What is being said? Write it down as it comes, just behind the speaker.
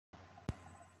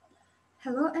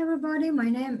Hello everybody,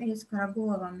 my name is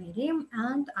Karagulova Miriam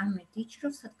and I'm a teacher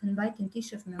of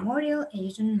S.Tentishev Memorial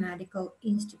Asian Medical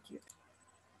Institute.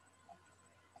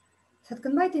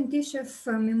 S.Tentishev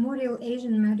Memorial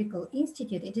Asian Medical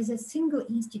Institute, it is a single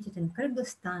institute in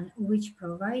Kyrgyzstan which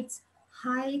provides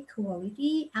high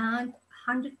quality and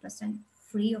 100%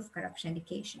 free of corruption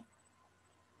education.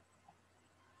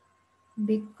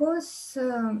 Because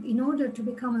in order to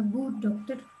become a good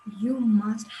doctor, you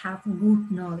must have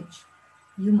good knowledge.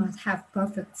 You must have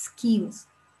perfect skills.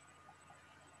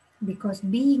 Because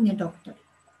being a doctor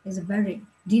is very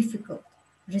difficult,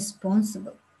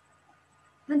 responsible,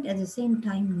 and at the same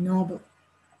time noble.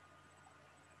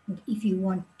 And if you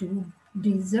want to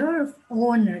deserve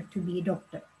honor to be a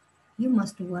doctor, you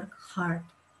must work hard.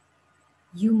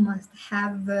 You must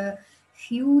have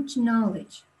huge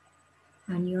knowledge,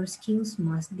 and your skills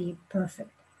must be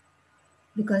perfect.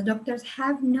 Because doctors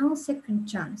have no second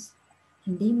chance,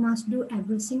 and they must do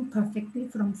everything perfectly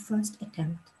from first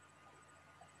attempt.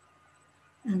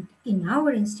 And in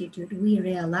our institute, we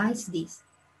realize this.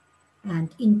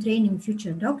 And in training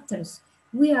future doctors,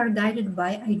 we are guided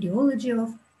by ideology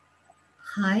of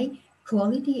high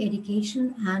quality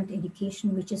education and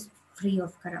education which is free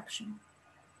of corruption.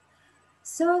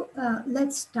 So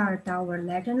let's start our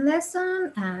Latin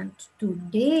lesson, and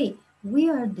today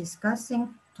we are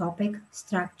discussing topic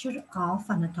structure of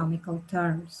anatomical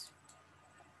terms.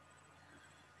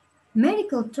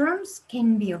 Medical terms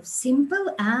can be of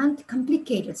simple and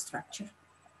complicated structure.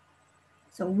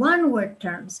 So one-word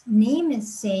terms, name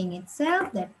is saying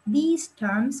itself that these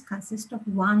terms consist of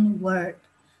one word,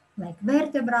 like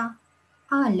vertebra,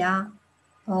 ala,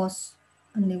 os,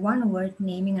 only one word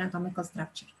naming anatomical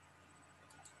structure.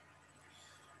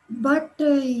 But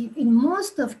in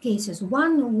most of cases,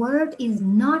 one word is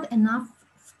not enough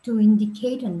to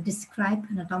indicate and describe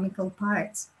anatomical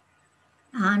parts.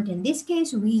 And in this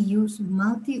case, we use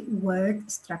multi-word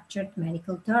structured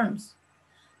medical terms.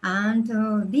 And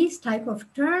these type of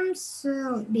terms,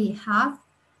 they have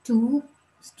two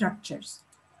structures.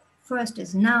 First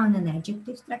is noun and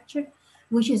adjective structure,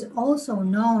 which is also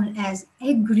known as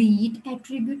agreed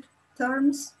attribute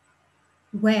terms,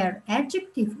 where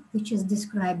adjective, which is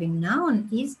describing noun,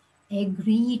 is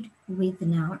agreed with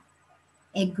noun.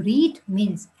 Agreed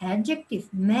means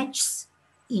adjective matches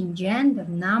in gender,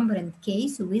 number, and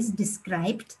case with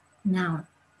described noun.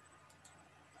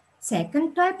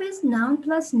 Second type is noun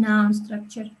plus noun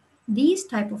structure. These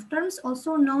type of terms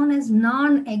also known as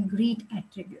non-agreed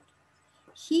attribute.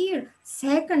 Here,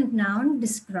 second noun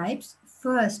describes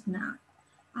first noun,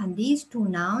 and these two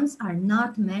nouns are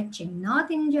not matching,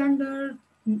 not in gender,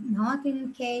 not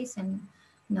in case, and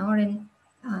nor in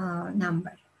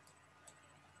number.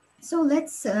 So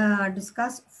let's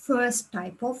discuss first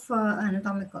type of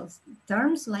anatomical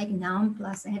terms like noun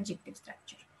plus adjective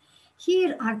structure.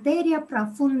 Here, arteria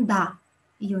profunda.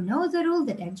 You know the rule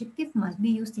that adjective must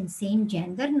be used in same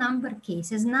gender, number,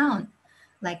 case as noun,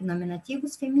 like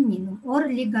nominativus femininum or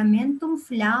ligamentum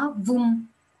flavum.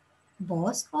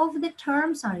 Both of the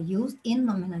terms are used in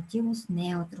nominativus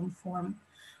neutrum form,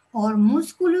 or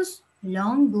musculus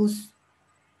longus.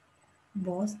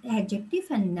 Both adjective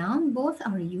and noun both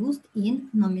are used in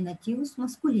nominativus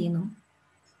masculinum.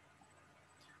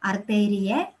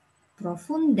 Arteriae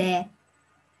profundae.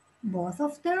 Both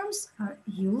of terms are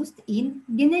used in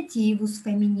genitivus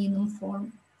femininum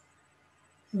form.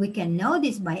 We can know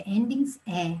this by endings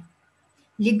 -e.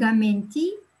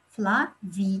 Ligamenti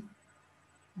flavi.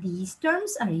 These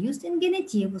terms are used in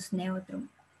genitivus neutrum.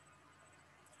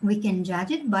 We can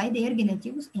judge it by their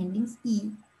genitivus endings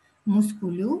 -e.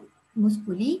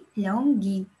 Musculi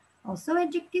longi. Also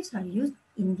adjectives are used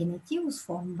in genitivus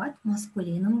form but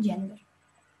masculinum gender.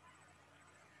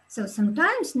 So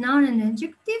sometimes noun and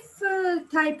adjective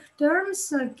type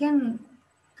terms can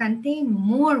contain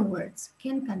more words,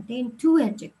 can contain two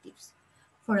adjectives.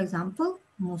 For example,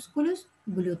 musculus,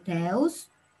 gluteus,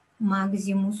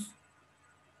 maximus.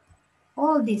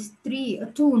 All these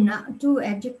two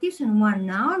adjectives and one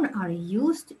noun are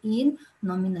used in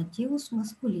nominativus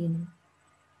masculinum.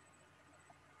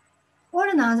 Or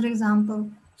another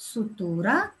example,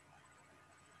 sutura,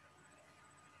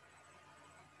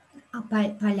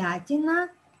 palatina.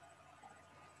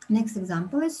 Next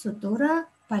example is sutura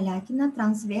palatina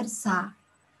transversa.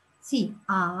 See,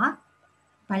 a,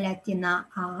 palatina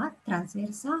a,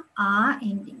 transversa a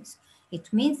endings.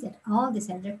 It means that all these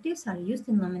adjectives are used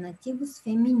in nominativus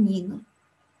femininum.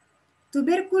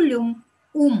 Tuberculum,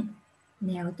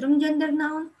 neutrum gender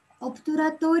noun.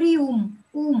 Obturatorium,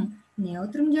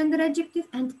 neutrum gender adjective,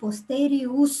 and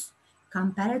posterius,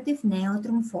 comparative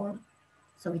neutrum form.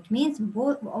 So it means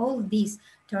all these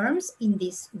terms in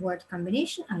this word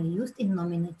combination are used in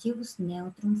nominativus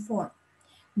neutrum form.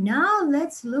 Now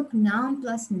let's look noun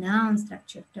plus noun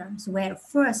structure terms, where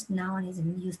first noun is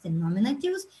used in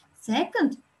nominativus,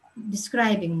 second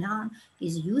describing noun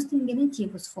is used in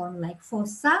genitivus form, like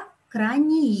fossa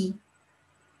cranii,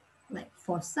 like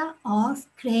fossa of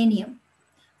cranium.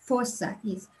 Fossa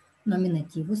is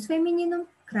nominativus femininum,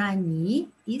 cranii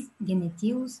is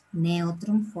genitivus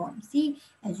neutrum form. See,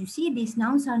 as you see, these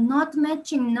nouns are not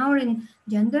matching nor in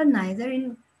gender, neither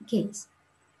in case.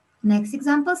 Next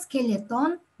example,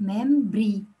 skeleton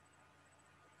membri.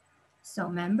 So,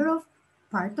 member of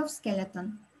part of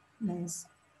skeleton means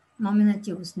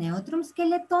nominativus neutrum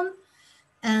skeleton,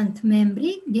 and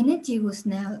membri genitivus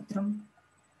neutrum.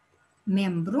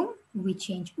 Membrum, we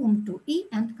change to e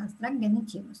and construct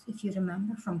genitivus, if you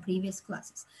remember from previous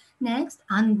classes. Next,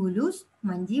 angulus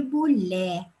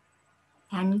mandibulae,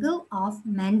 angle of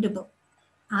mandible.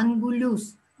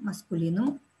 Angulus,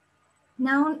 masculinum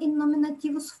noun in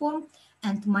nominativus form,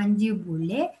 and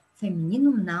mandibulae,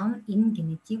 femininum noun in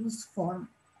genitivus form.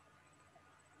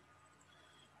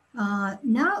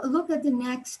 Now look at the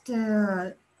next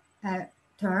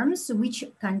terms which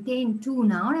contain two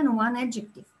noun and one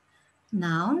adjective.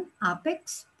 Noun,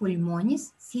 apex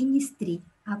pulmonis sinistri.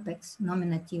 Apex,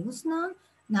 nominativus noun.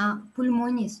 Now,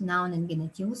 pulmonis, noun in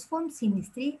genitivus form.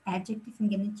 Sinistri, adjective in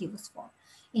genitivus form.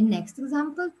 In next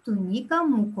example, tunica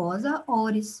mucosa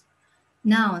oris.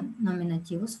 Noun,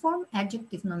 nominativus form.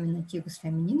 Adjective, nominativus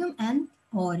femininum. And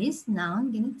oris,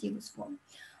 noun, genitivus form.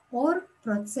 Or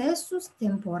processus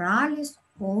temporalis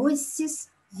ossis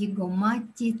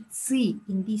zygomatici.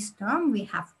 In this term, we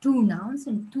have two nouns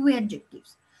and two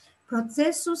adjectives.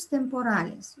 Processus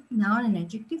temporalis, noun and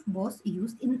adjective, both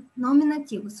used in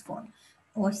nominativus form.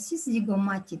 Ossis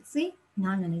zygomatici,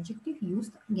 noun and adjective,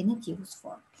 used in genitivus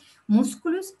form.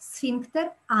 Musculus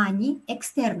sphincter ani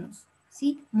externus.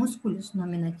 See, musculus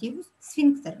nominativus,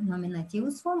 sphincter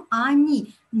nominativus form,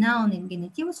 ani, noun in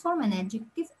genitivus form, and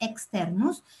adjective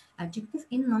externus, adjective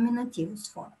in nominativus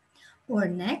form. Or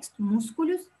next,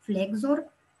 musculus flexor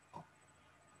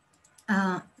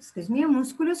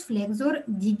musculus flexor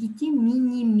digiti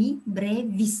minimi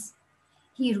brevis.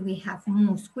 Here we have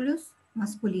musculus,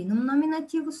 masculinum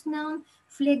nominativus noun,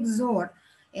 flexor,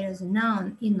 it is a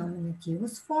noun in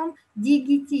nominativus form,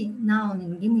 digiti, noun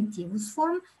in genitivus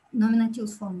form,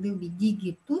 nominativus form will be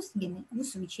digitus,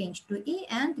 genitivus we change to e,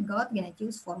 and got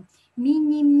genitivus form.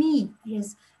 Minimi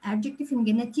is adjective in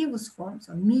genitivus form,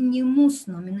 so minimus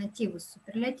nominativus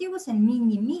superlativus, and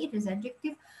minimi it is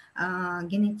adjective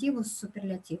genitivus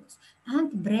superlativus,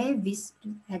 and brevis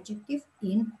adjective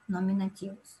in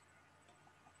nominativus.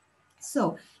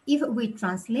 So if we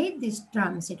translate these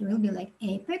terms, it will be like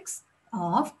apex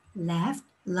of left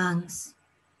lungs,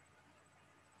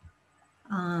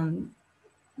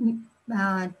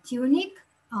 tunic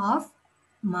of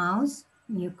mouse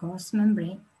mucous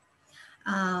membrane,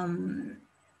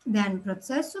 then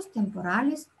processus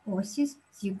temporalis ossis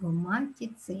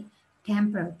zygomatici,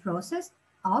 temporal process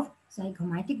of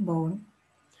zygomatic bone,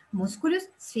 musculus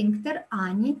sphincter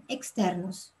ani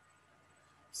externus.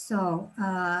 So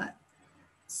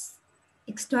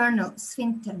external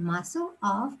sphincter muscle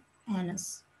of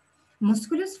anus.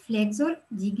 Musculus flexor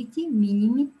digiti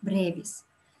minimi brevis.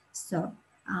 So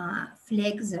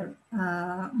flexor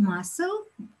muscle,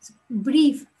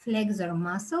 brief flexor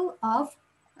muscle of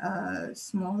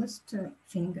smallest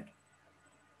finger.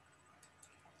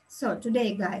 So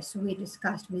today, guys, we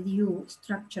discussed with you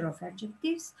structure of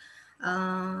adjectives.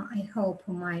 I hope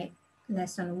my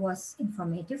lesson was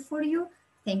informative for you.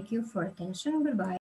 Thank you for attention. Goodbye.